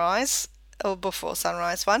sunrise or before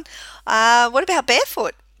sunrise one. What about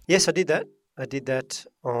barefoot? Yes, I did that. I did that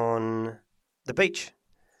on the beach.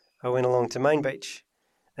 I went along to Main Beach,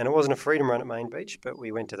 and it wasn't a freedom run at Main Beach, but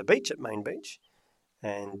we went to the beach at Main Beach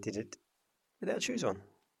and did it without shoes on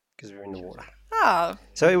because we were in the water. Oh.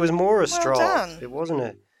 So it was more a stroll. Done. It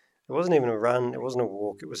wasn't even a run. It wasn't a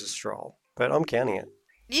walk. It was a stroll. But I'm counting it.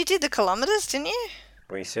 You did the kilometres, didn't you?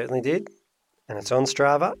 We certainly did, and it's on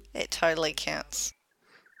Strava. It totally counts.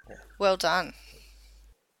 Yeah. Well done.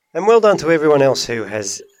 And well done to everyone else who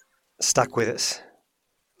has stuck with us.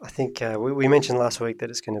 I think we mentioned last week that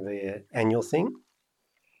it's going to be an annual thing,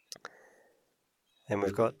 and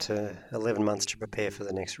we've got 11 months to prepare for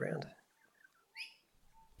the next round.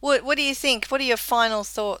 What do you think? What are your final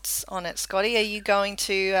thoughts on it, Scotty? Are you going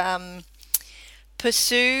to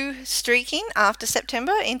pursue streaking after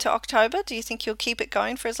September into October? Do you think you'll keep it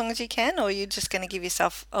going for as long as you can, or are you just going to give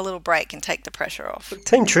yourself a little break and take the pressure off?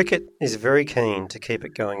 Team Tricket is very keen to keep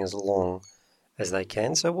it going as long as they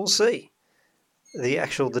can, so we'll see. The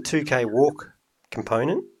 2K walk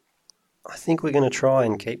component, I think we're going to try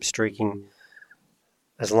and keep streaking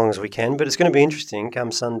as long as we can, but it's going to be interesting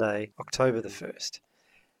come Sunday, October the 1st.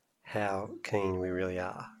 How keen we really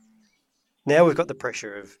are. Now we've got the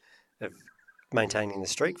pressure of maintaining the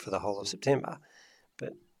streak for the whole of September, but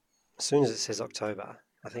as soon as it says October,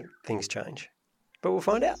 I think things change. But we'll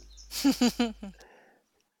find out.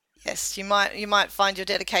 Yes, you might find your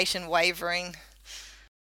dedication wavering.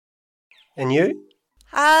 And you?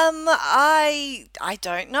 I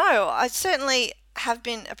don't know. I certainly have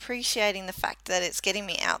been appreciating the fact that it's getting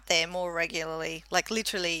me out there more regularly, like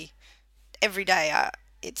literally every day.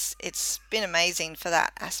 It's been amazing for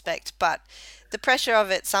that aspect, but the pressure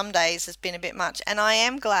of it some days has been a bit much, and I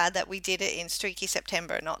am glad that we did it in Streaky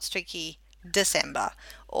September, not Streaky December,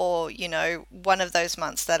 or one of those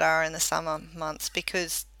months that are in the summer months,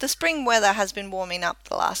 because the spring weather has been warming up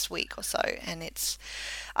the last week or so, and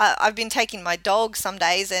I've been taking my dog some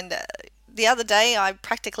days, and the other day I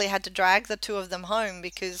practically had to drag the two of them home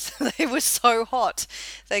because they were so hot.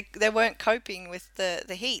 They weren't coping with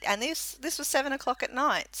the heat, and this was 7 o'clock at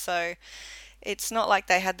night, so it's not like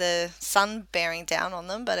they had the sun bearing down on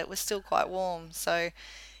them, but it was still quite warm. So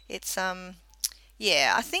it's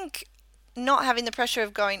I think not having the pressure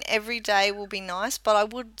of going every day will be nice, but I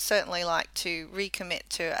would certainly like to recommit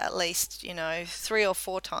to at least 3 or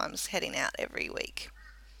 4 times heading out every week.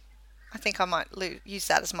 I think I might use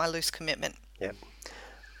that as my loose commitment. Yep.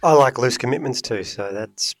 I like loose commitments too, so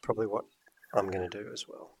that's probably what I'm going to do as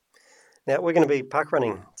well. Now, we're going to be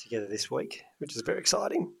parkrunning together this week, which is very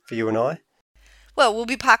exciting for you and I. Well, we'll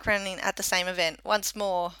be parkrunning at the same event. Once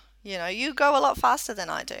more, you go a lot faster than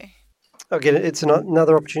I do. Okay, it's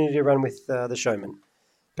another opportunity to run with the showman.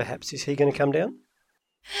 Perhaps, is he going to come down?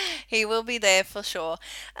 He will be there for sure.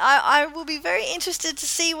 I will be very interested to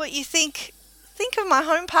see what you think of my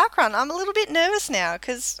home parkrun. I'm a little bit nervous now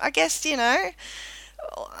because I guess, a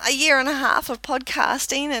year and a half of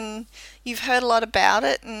podcasting and you've heard a lot about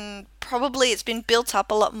it, and probably it's been built up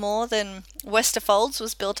a lot more than Westerfolds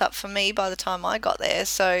was built up for me by the time I got there.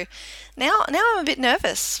 So now I'm a bit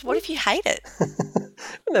nervous. What if you hate it?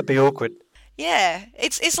 Wouldn't that be awkward? Yeah,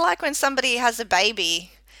 it's like when somebody has a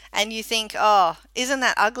baby and you think, oh, isn't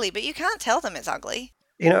that ugly? But you can't tell them it's ugly.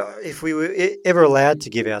 If we were ever allowed to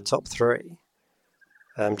give our top 3,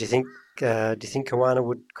 do you think Kawana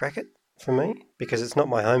would crack it for me? Because it's not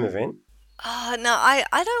my home event. Oh, no, I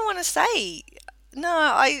don't want to say.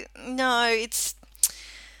 I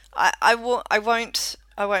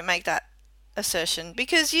won't make that assertion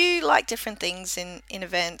because you like different things in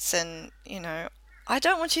events, and I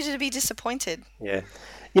don't want you to be disappointed. Yeah.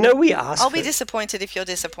 We ask. I'll be disappointed if you're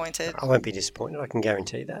disappointed. I won't be disappointed, I can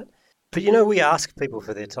guarantee that. But we ask people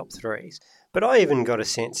for their top 3s. But I even got a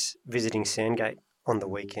sense visiting Sandgate on the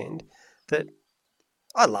weekend that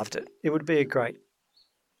I loved it. It would be a great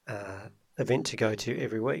event to go to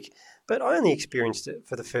every week. But I only experienced it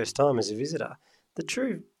for the first time as a visitor. the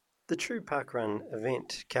true parkrun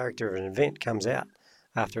event, character of an event, comes out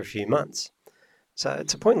after a few months. So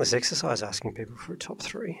it's a pointless exercise asking people for a top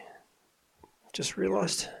 3. Just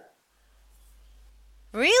realised.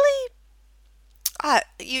 Really?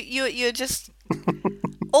 You're just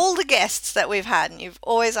all the guests that we've had, and you've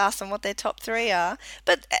always asked them what their top 3 are.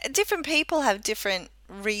 But different people have different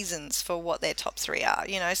reasons for what their top 3 are.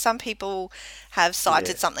 You know, some people have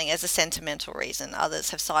cited something as a sentimental reason.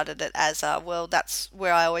 Others have cited it as well, that's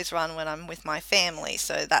where I always run when I'm with my family,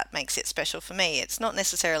 so that makes it special for me. It's not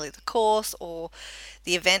necessarily the course or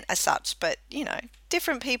the event as such, but, you know,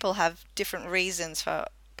 different people have different reasons for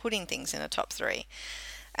putting things in a top 3.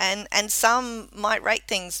 And some might rate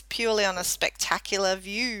things purely on a spectacular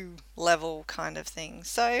view level kind of thing.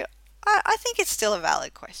 So I think it's still a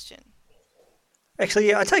valid question. Actually,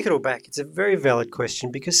 yeah, I take it all back. It's a very valid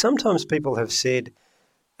question because sometimes people have said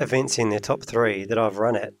events in their top 3 that I've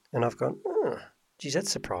run at, and I've gone, oh, geez,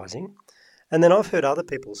 that's surprising. And then I've heard other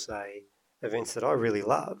people say events that I really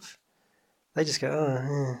love. They just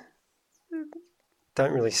go,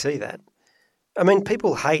 don't really see that. I mean,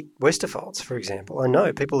 people hate Westerfolds, for example. I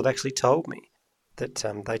know people have actually told me that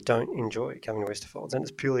they don't enjoy coming to Westerfolds, and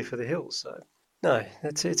it's purely for the hills. So, no,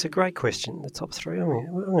 it's a great question, the top 3. I'm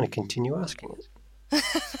going to continue asking it.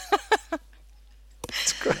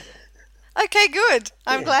 It's great. Okay, good.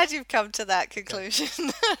 I'm glad you've come to that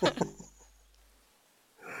conclusion.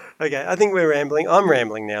 Okay, I think we're rambling. I'm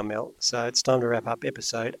rambling now, Mel. So it's time to wrap up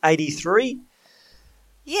episode 83.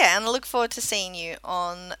 Yeah, and I look forward to seeing you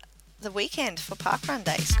on the weekend for Parkrun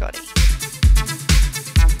Day, Scotty.